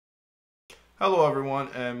Hello everyone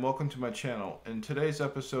and welcome to my channel. In today's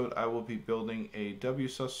episode I will be building a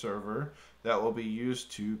WSUS server that will be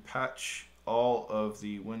used to patch all of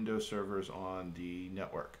the Windows servers on the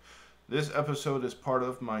network. This episode is part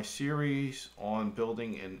of my series on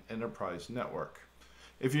building an enterprise network.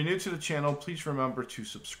 If you're new to the channel, please remember to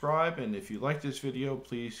subscribe, and if you like this video,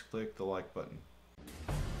 please click the like button.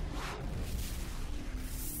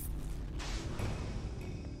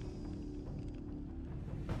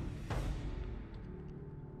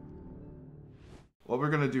 What we're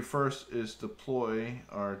going to do first is deploy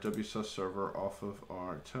our WSUS server off of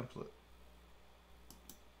our template.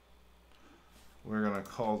 We're going to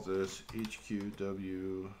call this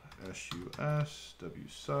HQWSUS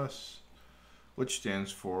WSUS, which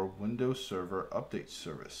stands for Windows Server Update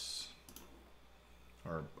Service,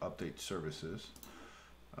 or Update Services.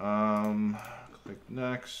 Click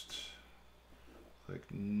Next. Click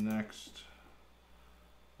Next.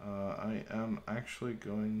 I am actually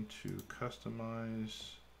going to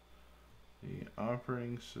customize the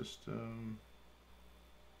operating system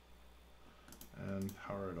and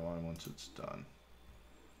power it on once it's done.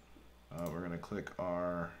 We're going to click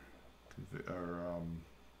our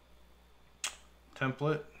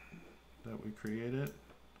template that we created,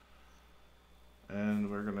 and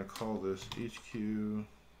we're going to call this HQWSUS.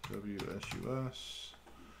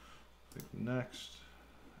 Click Next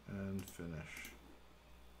and Finish.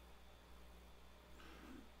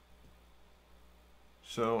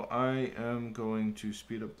 So I am going to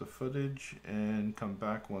speed up the footage and come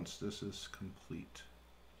back once this is complete.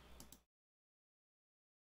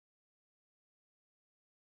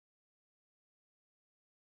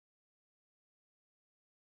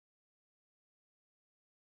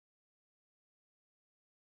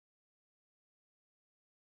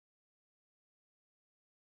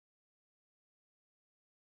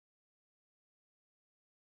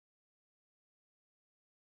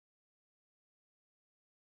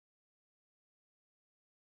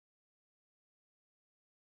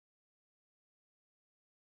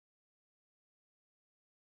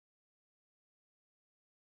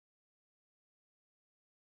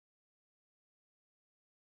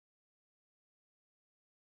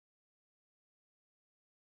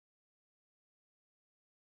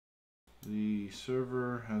 The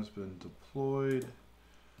server has been deployed,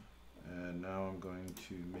 and now I'm going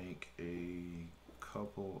to make a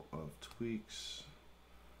couple of tweaks.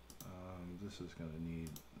 This is going to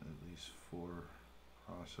need at least 4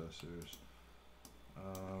 processors.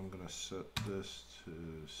 I'm going to set this to,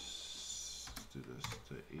 do this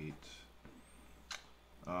to 8.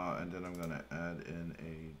 And then I'm going to add in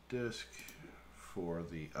a disk for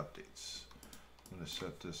the updates. I'm going to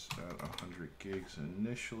set this at 100 gigs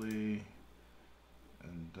initially,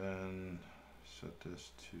 and then set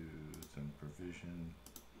this to then provision.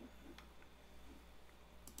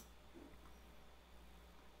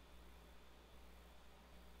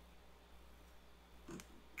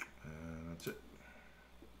 And that's it.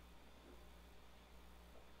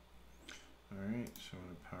 Alright, so I'm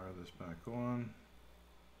going to power this back on.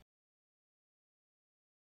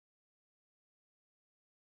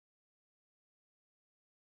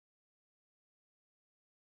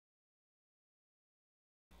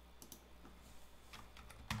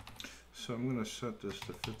 So I'm going to set this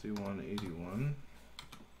to 5181,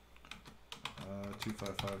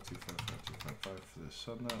 255.255.255 for the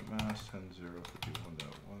subnet mask,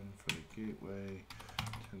 10.0.51.1 for the gateway,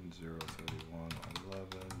 10.0.31.11,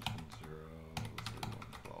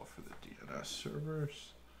 10.0.31.12 for the DNS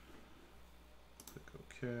servers. Click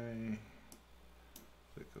OK.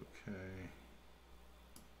 Click OK.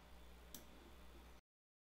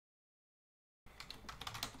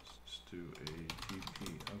 Let's do a DP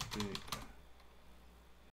update.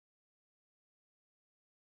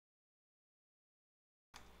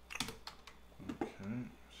 Okay,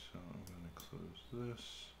 so I'm going to close this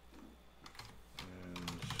and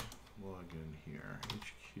log in here.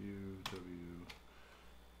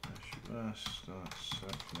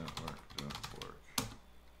 hqwsus.secnetwork.org.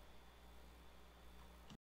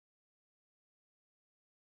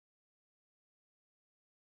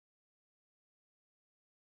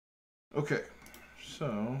 Okay,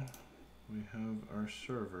 so we have our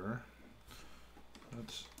server.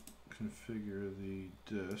 Let's configure the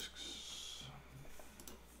disks.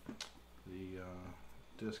 The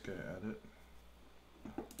disk I added.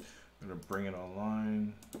 I'm going to bring it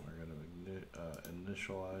online. We're going to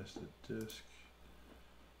initialize the disk,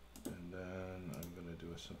 and then I'm going to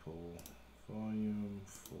do a simple volume,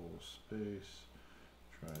 full space,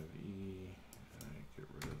 drive E, and get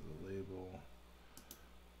rid of the label,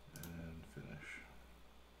 and finish.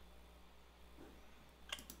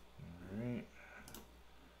 Alright.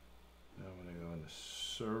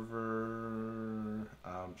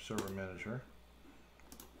 server manager.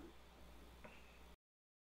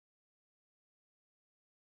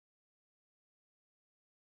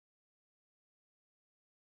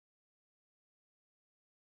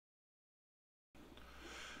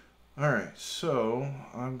 Alright, so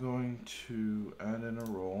I'm going to add in a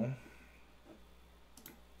role,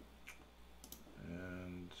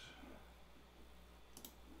 and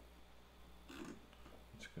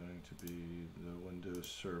it's going to be the Windows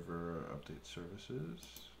Server Update Services,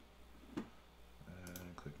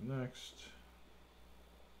 and click Next,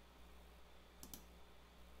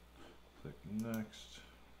 click Next,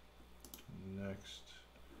 Next.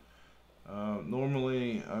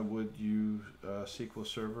 Normally I would use SQL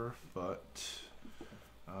Server, but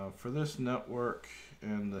for this network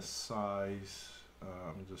and the size,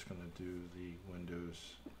 I'm just going to do the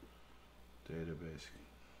Windows database.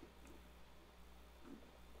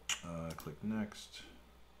 Click Next.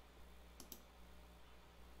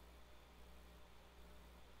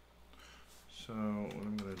 So what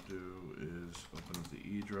I'm going to do is open up the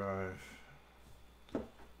E drive,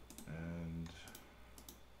 and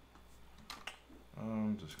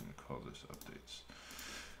I'm just going to call this updates.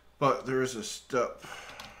 But there is a step,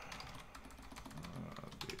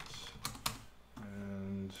 updates,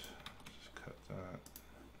 and just cut that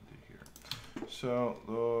into here. So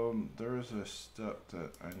there is a step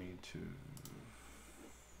that I need to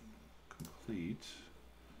complete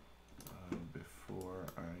before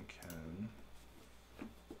I can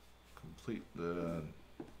complete the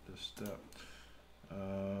step.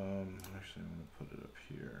 Actually, I'm going to put it up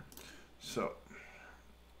here. So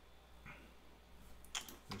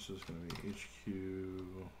this is going to be HQ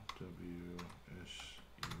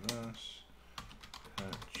WSUS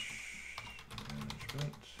patch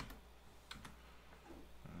management.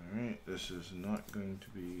 Alright, this is not going to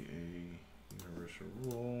be a universal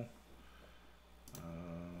rule.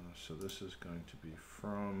 So this is going to be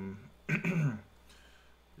from the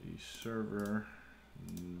server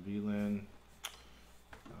VLAN.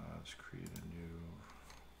 Let's create a new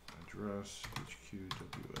address,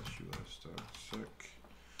 hqwsus.sec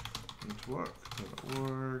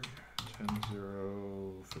network.org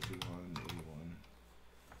 10.0.51.81.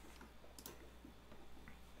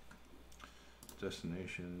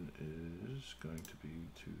 Destination is going to be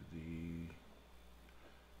to the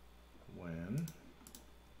WAN.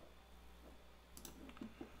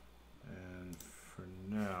 And for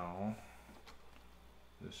now,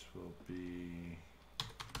 this will be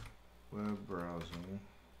web browsing.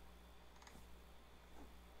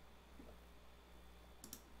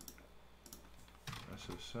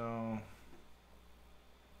 SSL.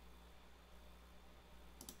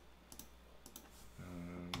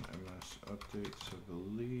 MS updates, I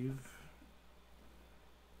believe.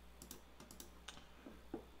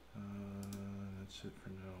 That's it for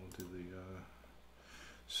now. We'll do the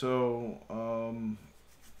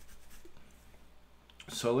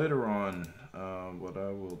so later on, what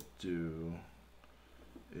I will do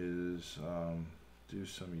is do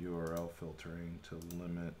some URL filtering to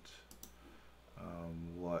limit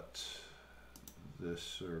what this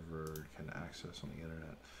server can access on the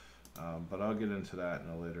internet. But I'll get into that in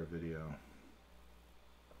a later video.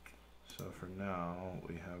 So for now,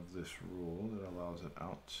 we have this rule that allows it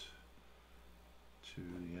out to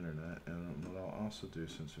the internet. And what I'll also do,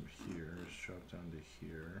 since I'm here, is drop down to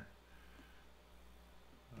here.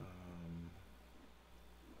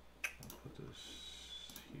 I'll put this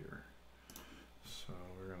here. So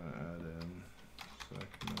we're going to add in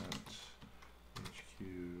SECNET HQ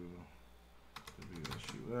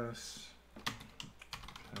WSUS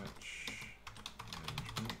patch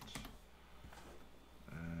management.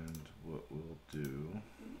 And what we'll do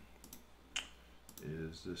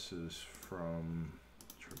is this is from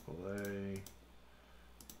AAA,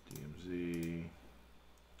 DMZ,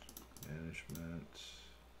 management,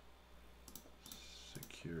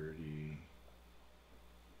 security,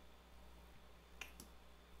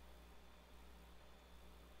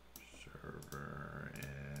 server,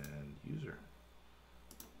 and user.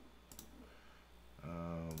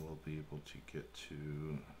 We'll be able to get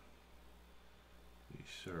to the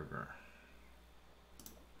server.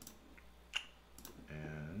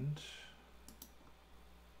 And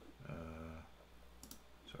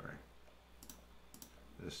sorry,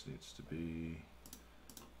 this needs to be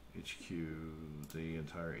HQ, the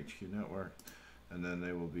entire HQ network, and then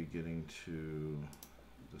they will be getting to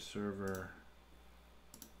the server.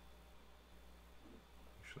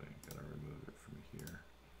 Actually, I gotta remove it from here.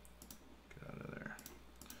 Get out of there.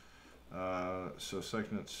 So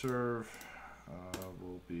SECNET serve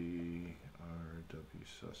will be our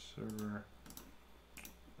WSUS server.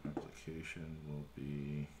 Application will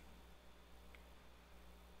be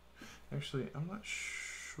Actually, I'm not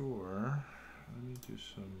sure. Let me do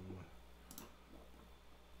some.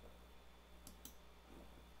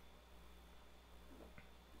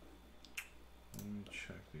 Let me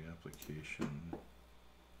check the application.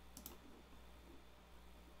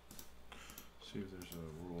 See if there's a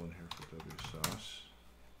rule in here for WSUS.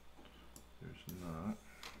 There's not.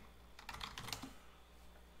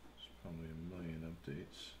 There's probably a million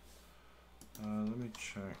updates. Let me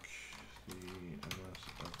check the MS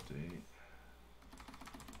update.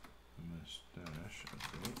 MS dash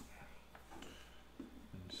update.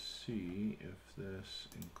 And see if this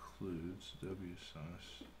includes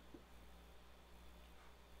WSUS.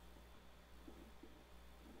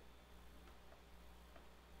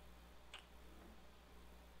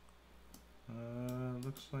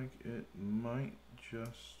 Looks like it might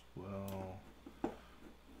just, well,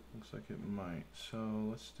 looks like it might. So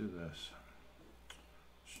let's do this.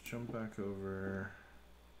 Let's jump back over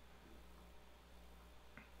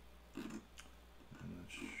and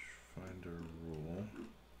let's find our rule.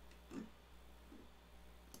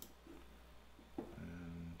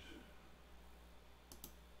 And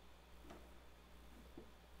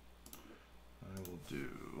I will do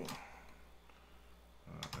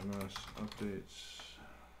MS updates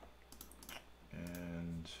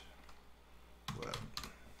and web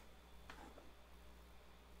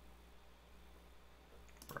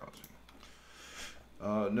browsing.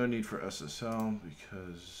 No need for SSL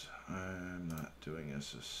because I'm not doing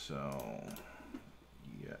SSL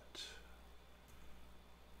yet.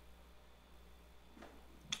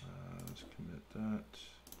 Let's commit that.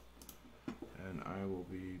 And I will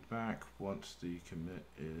be back once the commit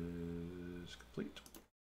is complete.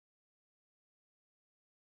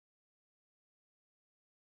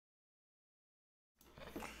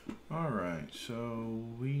 Alright, so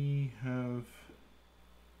we have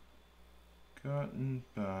gotten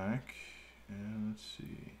back, and let's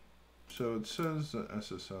see. So it says that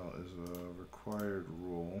SSL is a required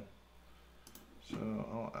rule, so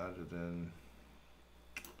I'll add it in.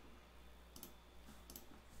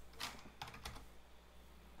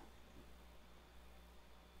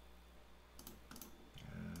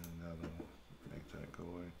 And that'll make that go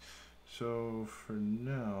away. So for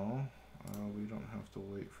now, we don't have to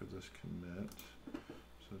wait for this commit.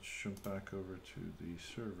 So let's jump back over to the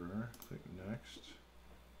server, click next,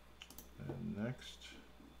 and next.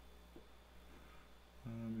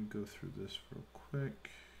 Let me go through this real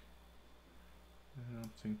quick. I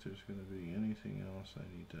don't think there's going to be anything else I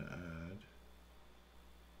need to add.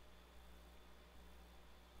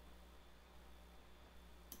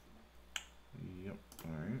 Yep,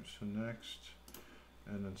 alright, so next,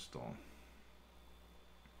 and install.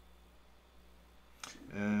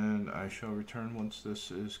 And I shall return once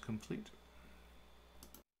this is complete.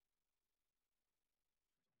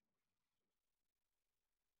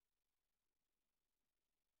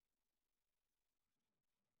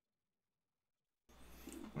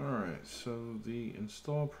 Alright, so the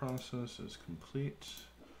install process is complete.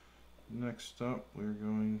 Next up, we're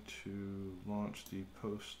going to launch the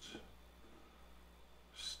post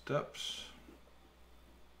steps.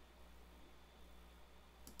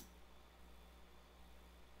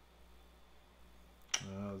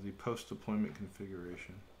 The post deployment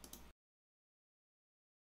configuration.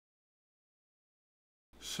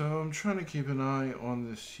 So I'm trying to keep an eye on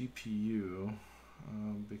the CPU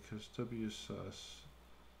because WSUS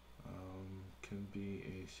can be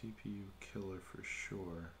a CPU killer for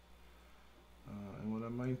sure. And what I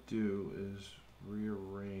might do is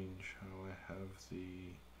rearrange how I have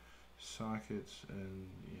the sockets and,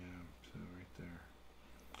 yeah, so right there.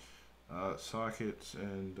 Sockets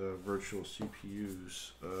and virtual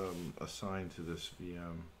CPUs assigned to this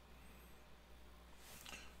VM.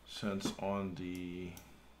 Since on the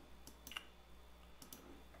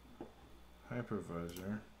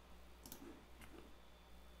hypervisor,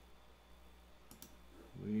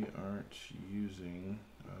 we aren't using,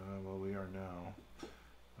 well, we are now,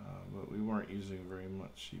 but we weren't using very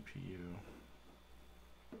much CPU.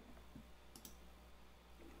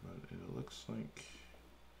 But it looks like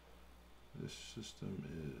this system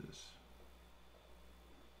is.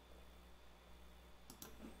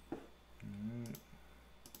 Alright.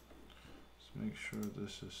 Let's make sure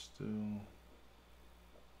this is still.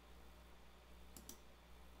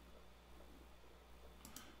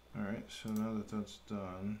 Alright, so now that that's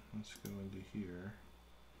done, let's go into here.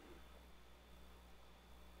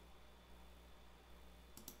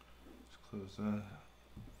 Let's close that.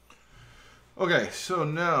 Okay, so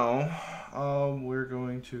now we're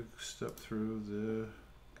going to step through the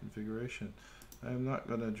configuration. I'm not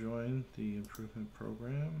going to join the improvement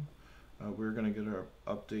program. We're going to get our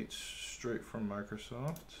updates straight from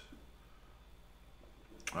Microsoft.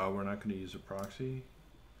 We're not going to use a proxy,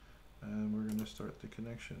 and we're going to start the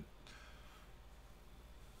connection.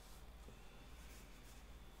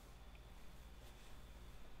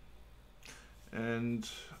 And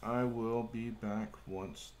I will be back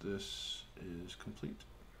once this is complete.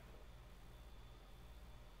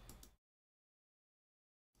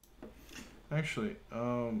 Actually,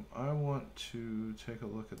 I want to take a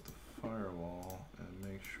look at the firewall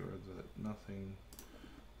and make sure that nothing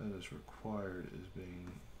that is required is being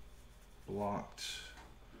blocked.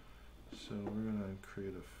 So we're going to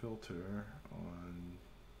create a filter on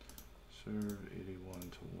serve 81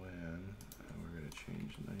 to WAN, and we're going to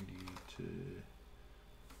change 90 to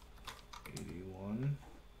 81.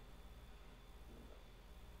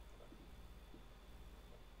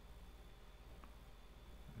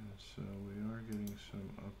 And so we are getting some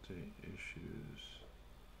update issues.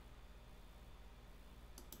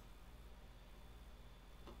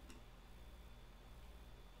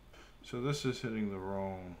 So this is hitting the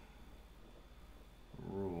wrong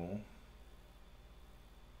rule.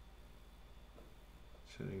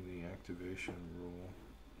 It's hitting the activation rule,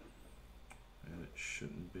 and it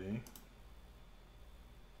shouldn't be.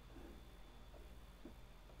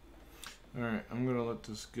 Alright, I'm going to let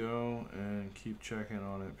this go and keep checking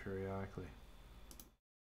on it periodically.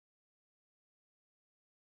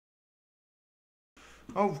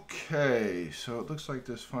 Okay, so it looks like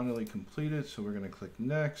this finally completed, so we're going to click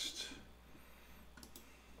next.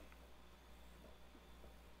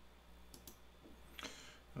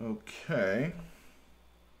 Okay.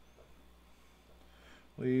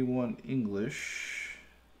 We want English,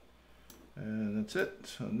 and that's it.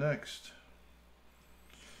 So next.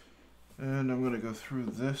 And I'm going to go through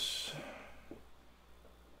this.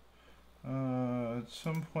 At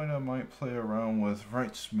some point I might play around with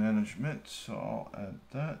rights management, so I'll add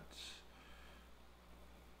that.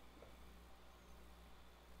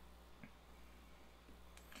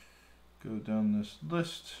 Go down this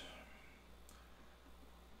list.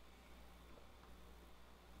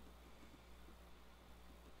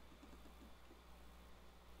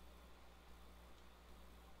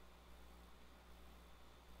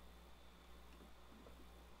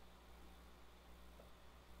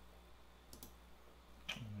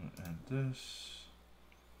 Add this.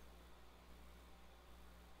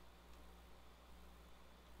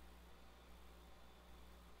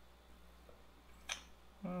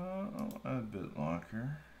 I'll add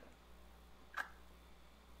BitLocker.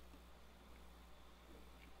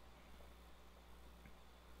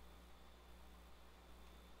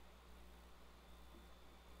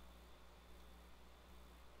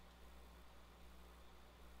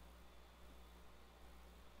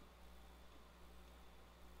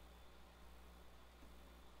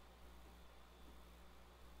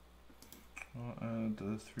 I'll add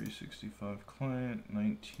the 365 client,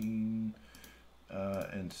 19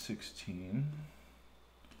 and 16.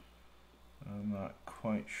 I'm not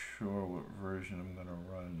quite sure what version I'm going to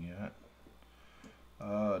run yet.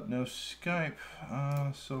 No Skype.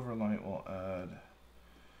 Silverlight will add.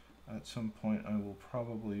 At some point I will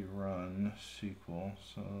probably run SQL.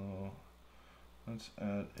 So let's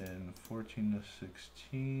add in 14 to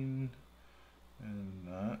 16 and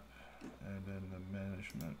that. And then the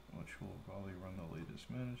management, which will probably run the latest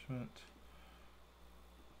management.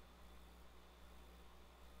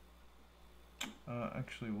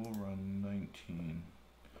 Actually, we'll run 19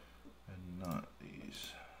 and not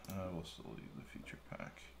these. We'll still leave the feature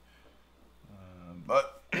pack.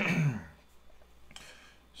 But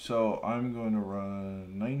so I'm going to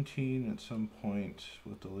run 19 at some point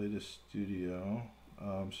with the latest studio,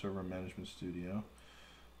 server management studio.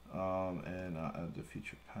 And I'll add the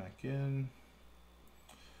feature pack in.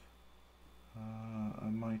 I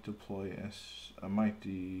might deploy SCCM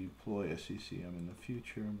in the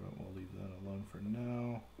future, but we'll leave that alone for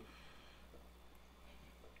now.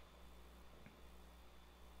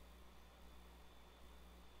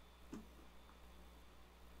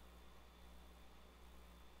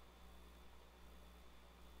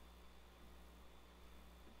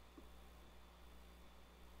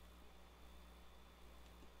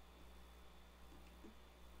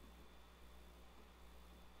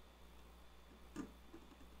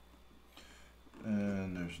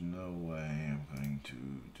 And there's no way I'm going to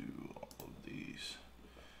do all of these.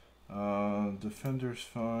 Defender's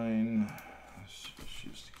fine. Let's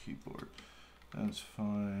use the keyboard. That's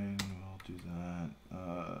fine. We'll do that.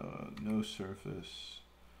 No Surface.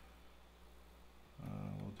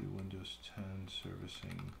 We'll do Windows 10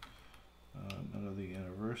 servicing. None of the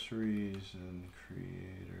anniversaries and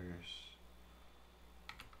creators.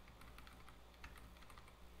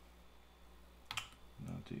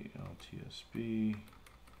 the LTSB.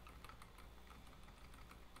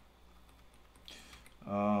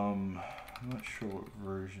 I'm not sure what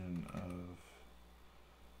version of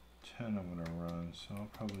 10 I'm going to run, so I'll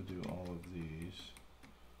probably do all of these.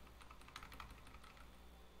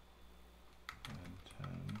 And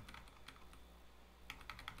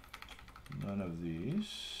 10. None of these.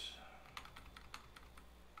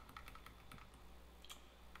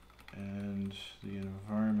 And the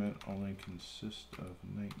environment only consists of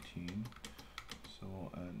 19, so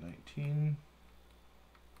we'll add 19.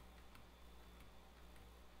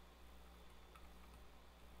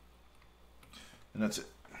 And that's it.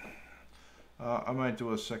 I might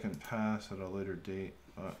do a second pass at a later date,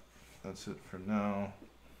 but that's it for now.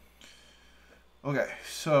 Okay,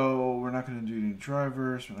 so we're not going to do any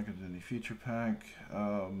drivers, we're not going to do any feature pack.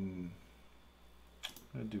 I'm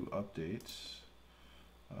going to do updates.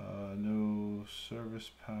 No service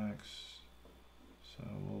packs, so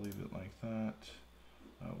we'll leave it like that.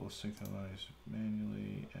 We'll synchronize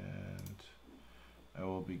manually, and I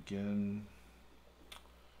will begin.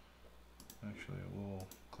 Actually, I will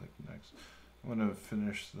click next. I'm going to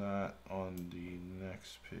finish that on the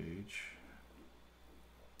next page.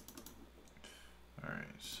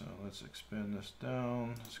 Alright, so let's expand this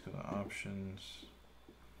down. Let's go to options,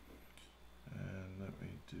 and let me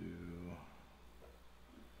do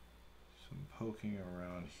some poking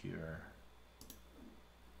around here.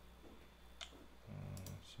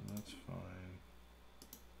 So that's fine.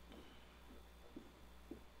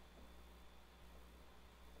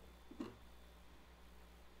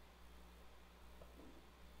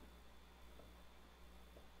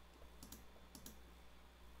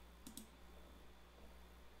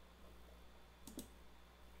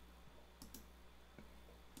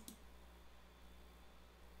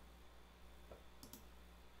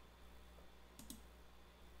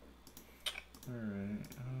 Alright,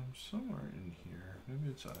 somewhere in here, maybe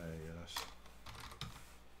it's IIS.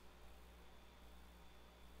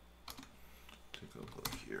 Take a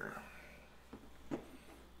look here.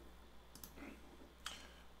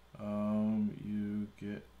 You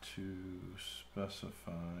get to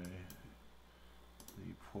specify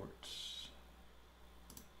the ports.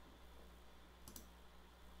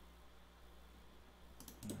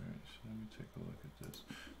 Alright, so let me take a look at this.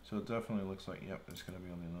 So it definitely looks like, yep, it's going to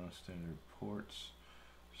be on the non-standard ports.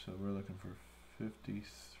 So we're looking for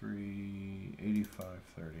 53,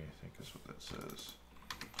 8530, I think is what that says.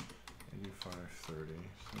 8530. So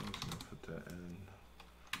I'm just going to put that in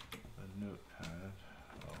a notepad.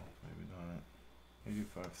 Oh, maybe not.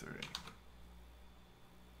 8530.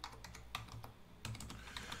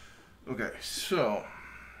 Okay, so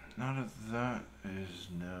now that that is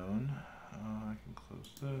known, I can close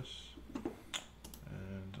this.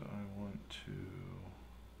 And I want to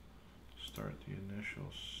start the initial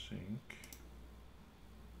sync.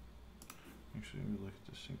 Actually, let me look at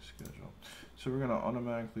the sync schedule. So we're going to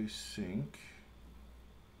automatically sync.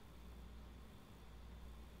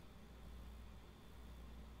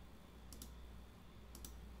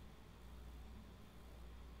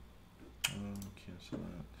 Cancel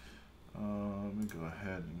that. Let me go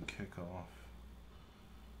ahead and kick off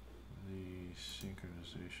the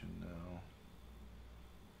synchronization now.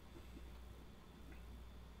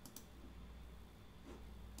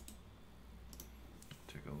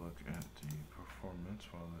 Take a look at the performance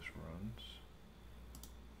while this runs.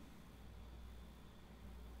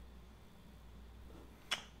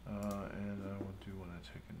 And I do want to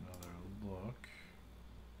take another look.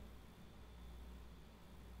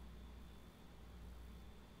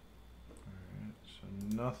 Alright, so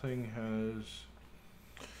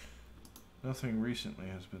nothing recently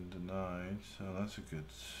has been denied, so that's a good.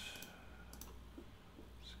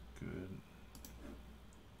 It's good.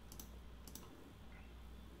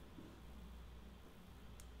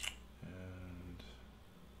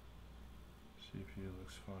 CPU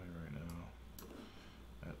looks fine right now,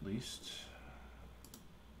 at least.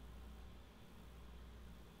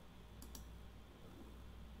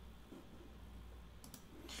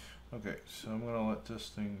 Okay, so I'm going to let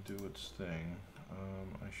this thing do its thing.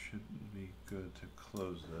 I should be good to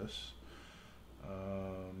close this.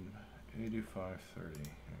 8530. I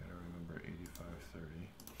gotta remember 8530.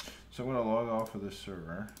 So I'm going to log off of this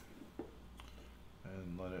server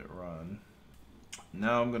and let it run.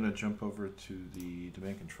 Now I'm going to jump over to the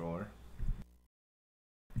domain controller.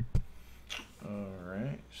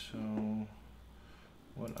 Alright, so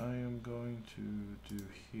what I am going to do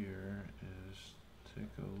here is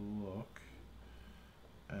take a look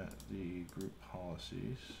at the group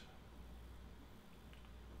policies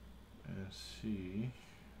and see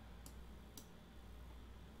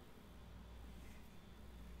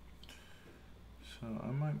So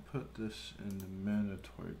I might put this in the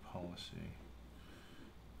mandatory policy.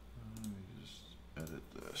 Let me just edit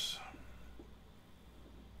this.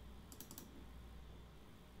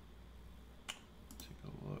 Take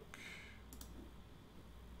a look.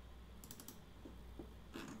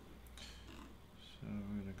 So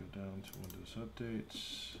we're going to go down to Windows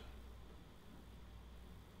Updates.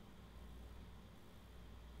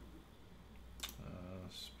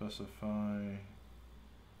 Specify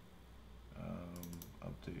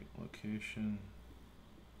update location.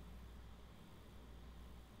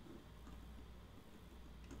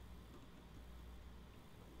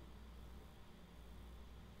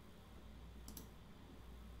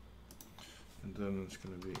 And then it's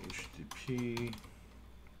going to be HTTP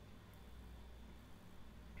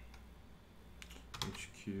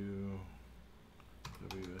HQ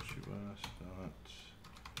WSUS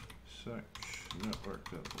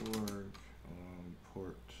 .secnetwork.org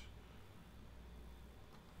port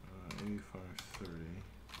 8530,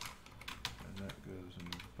 and that goes in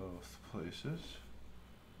both places.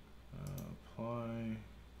 Apply,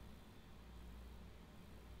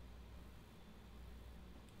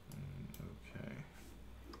 and okay.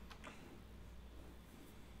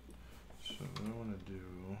 So what I want to do,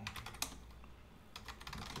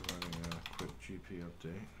 after running a quick GP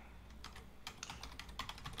update,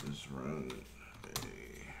 is run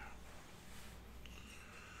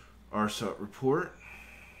a RSOT report.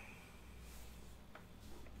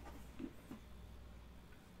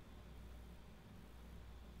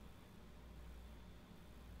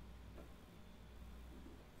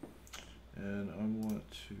 And I want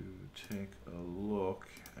to take a look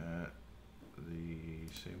at the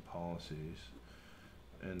same policies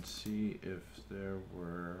and see if there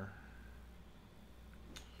were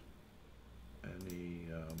any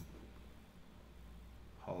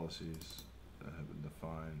policies that have been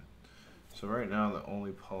defined. So right now the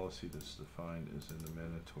only policy that's defined is in the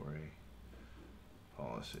mandatory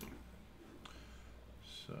policy.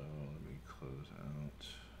 So let me close out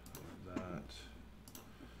of that.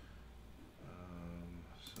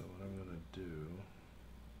 So what I'm going to do,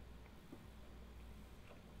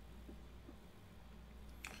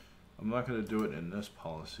 I'm not going to do it in this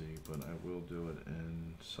policy, but I will do it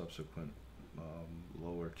in subsequent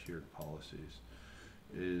lower tiered policies,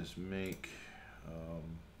 is make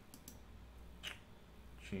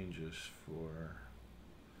changes for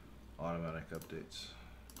automatic updates.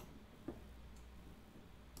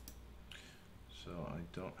 So I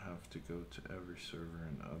don't have to go to every server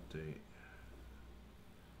and update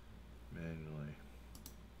manually.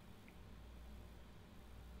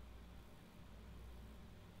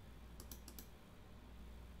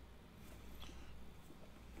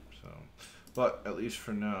 So, but at least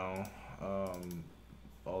for now,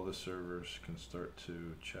 all the servers can start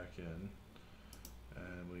to check in,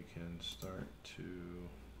 and we can start to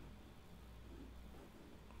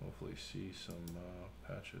hopefully see some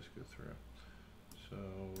patches go through. So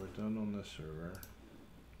we're done on this server.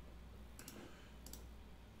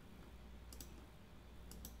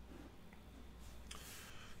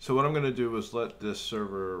 So what I'm going to do is let this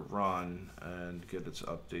server run and get its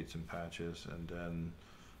updates and patches, and then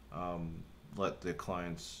let the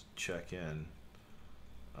clients check in.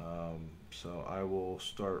 So I will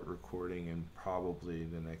start recording in probably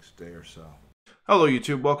the next day or so. Hello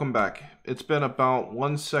YouTube, welcome back. It's been about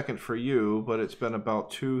 1 second for you, but it's been about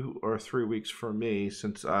 2 or 3 weeks for me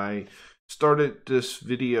since I started this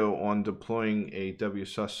video on deploying a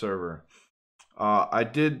WSUS server. I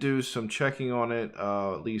did do some checking on it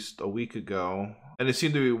at least a week ago, and it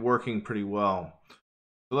seemed to be working pretty well.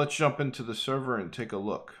 So let's jump into the server and take a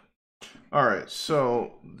look. Alright,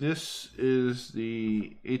 so this is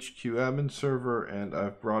the HQ admin server, and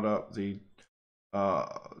I've brought up the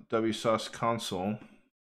WSUS console.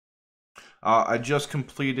 I just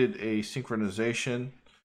completed a synchronization,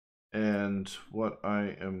 and what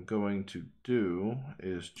I am going to do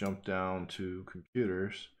is jump down to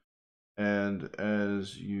computers. And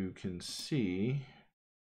as you can see,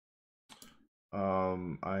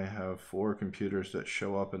 I have 4 computers that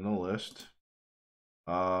show up in the list.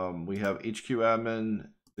 We have HQ admin,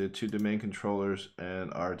 the 2 domain controllers,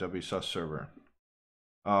 and our WSUS server.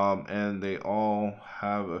 And they all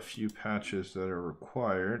have a few patches that are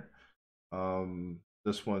required.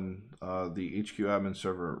 This one, the HQ admin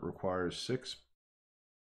server, requires 6.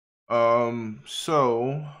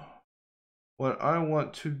 So what I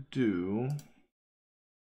want to do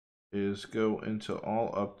is go into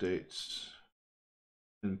all updates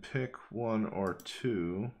and pick 1 or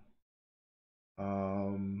 2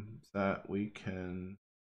 that we can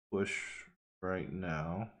push right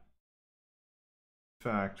now.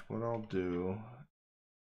 In fact, what I'll do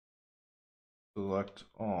select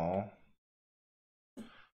all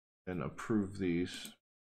and approve these.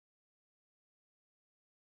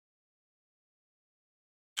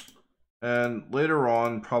 And later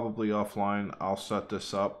on, probably offline, I'll set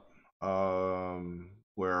this up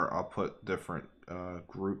where I'll put different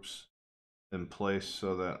groups in place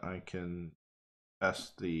so that I can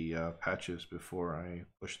test the patches before I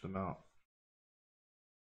push them out.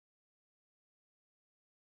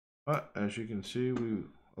 But as you can see, we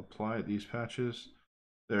applied these patches.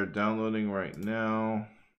 They're downloading right now.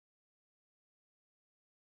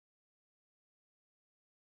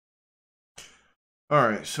 All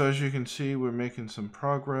right, so as you can see, we're making some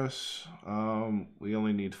progress. We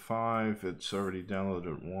only need 5. It's already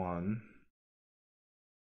downloaded 1.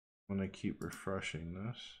 I'm going to keep refreshing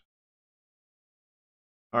this.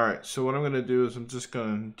 All right, so what I'm going to do is I'm just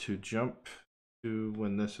going to jump to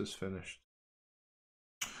when this is finished.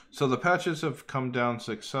 So the patches have come down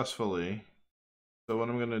successfully. So what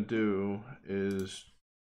I'm going to do is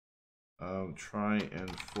try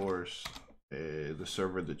and force the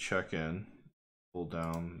server to check in, pull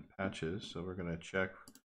down patches. So we're going to check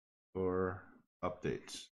for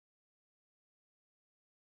updates.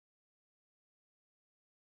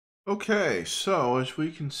 Okay, so as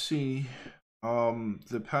we can see,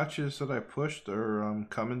 the patches that I pushed are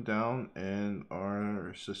coming down and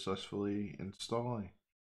are successfully installing.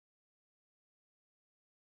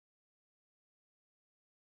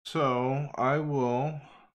 So I will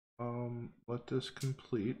let this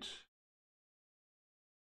complete.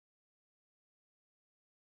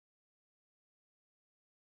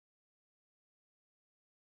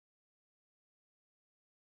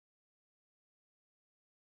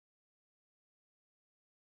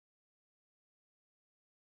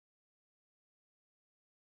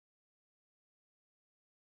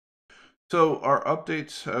 So our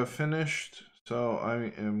updates have finished. So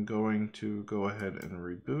I am going to go ahead and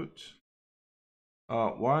reboot.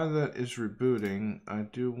 While that is rebooting, I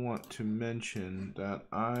do want to mention that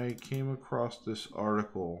I came across this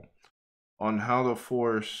article on how to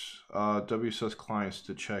force WSUS clients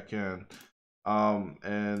to check in.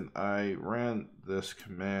 And I ran this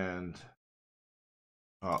command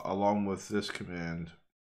along with this command.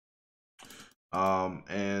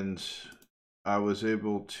 And I was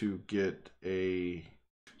able to get the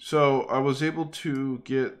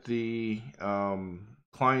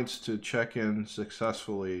clients to check in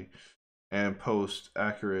successfully and post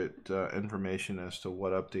accurate information as to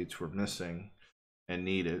what updates were missing and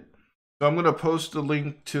needed. So I'm going to post a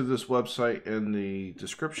link to this website in the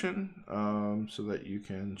description so that you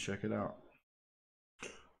can check it out.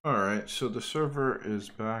 All right, so the server is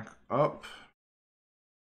back up.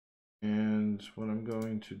 And what I'm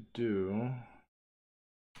going to do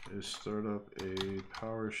is start up a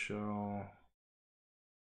PowerShell.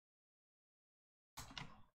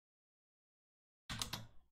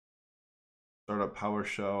 Start up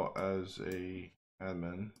PowerShell as a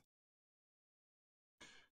admin.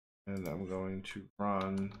 And I'm going to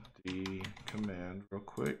run the command real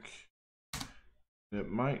quick. It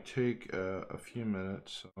might take a few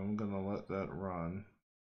minutes, so I'm going to let that run.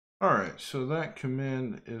 All right, so that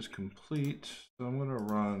command is complete. So I'm going to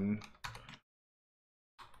run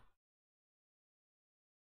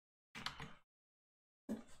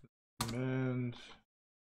command,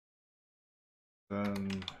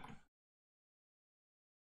 then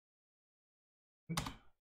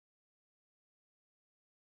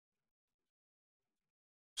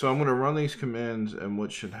so I'm going to run these commands, and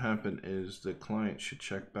what should happen is the client should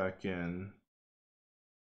check back in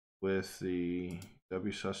with the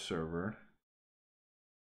WSUS server.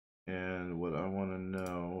 And what I want to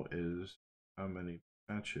know is how many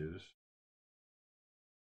patches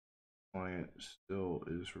the client still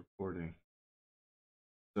is reporting.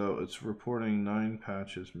 So it's reporting 9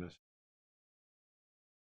 patches missing.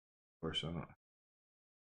 Of course, I don't.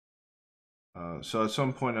 So at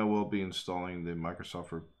some point I will be installing the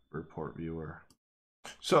Microsoft Report Viewer.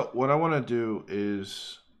 So what I want to do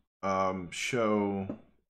is show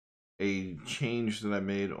a change that I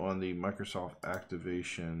made on the Microsoft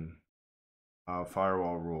Activation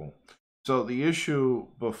Firewall rule. So the issue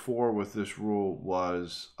before with this rule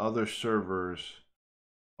was other servers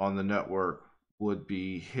on the network would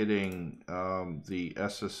be hitting the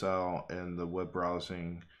SSL and the web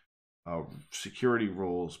browsing security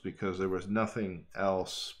rules because there was nothing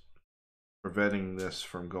else preventing this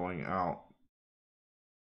from going out.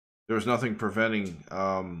 There was nothing preventing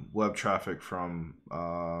web traffic from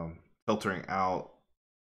filtering out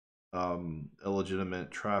illegitimate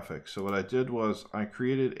traffic. So what I did was I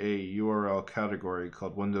created a URL category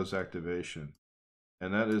called Windows Activation,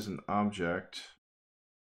 and that is an object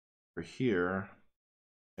over here,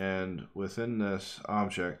 and within this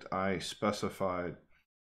object I specified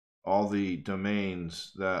all the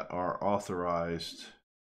domains that are authorized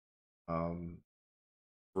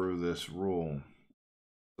through this rule.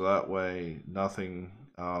 So that way nothing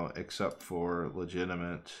except for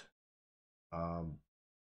legitimate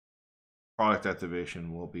product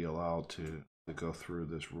activation will be allowed to go through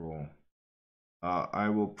this rule. I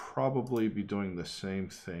will probably be doing the same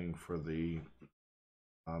thing for the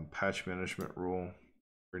patch management rule,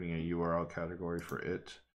 creating a URL category for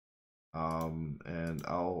it. And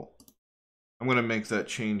I'm going to make that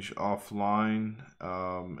change offline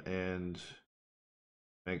and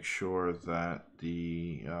make sure that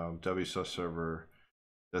the WSUS server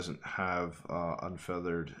doesn't have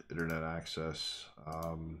unfeathered internet access,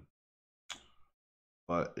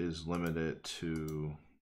 but is limited to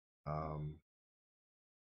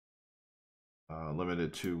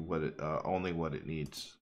what it only what it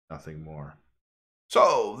needs, nothing more.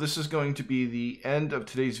 So this is going to be the end of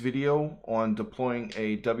today's video on deploying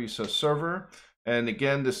a WSUS server. And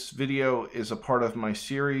again, this video is a part of my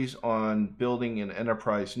series on building an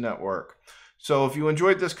enterprise network. So if you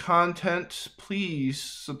enjoyed this content, please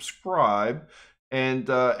subscribe. And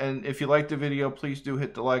if you liked the video, please do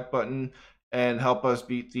hit the like button and help us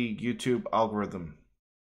beat the YouTube algorithm.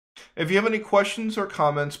 If you have any questions or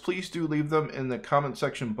comments, please do leave them in the comment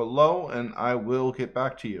section below, and I will get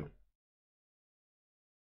back to you.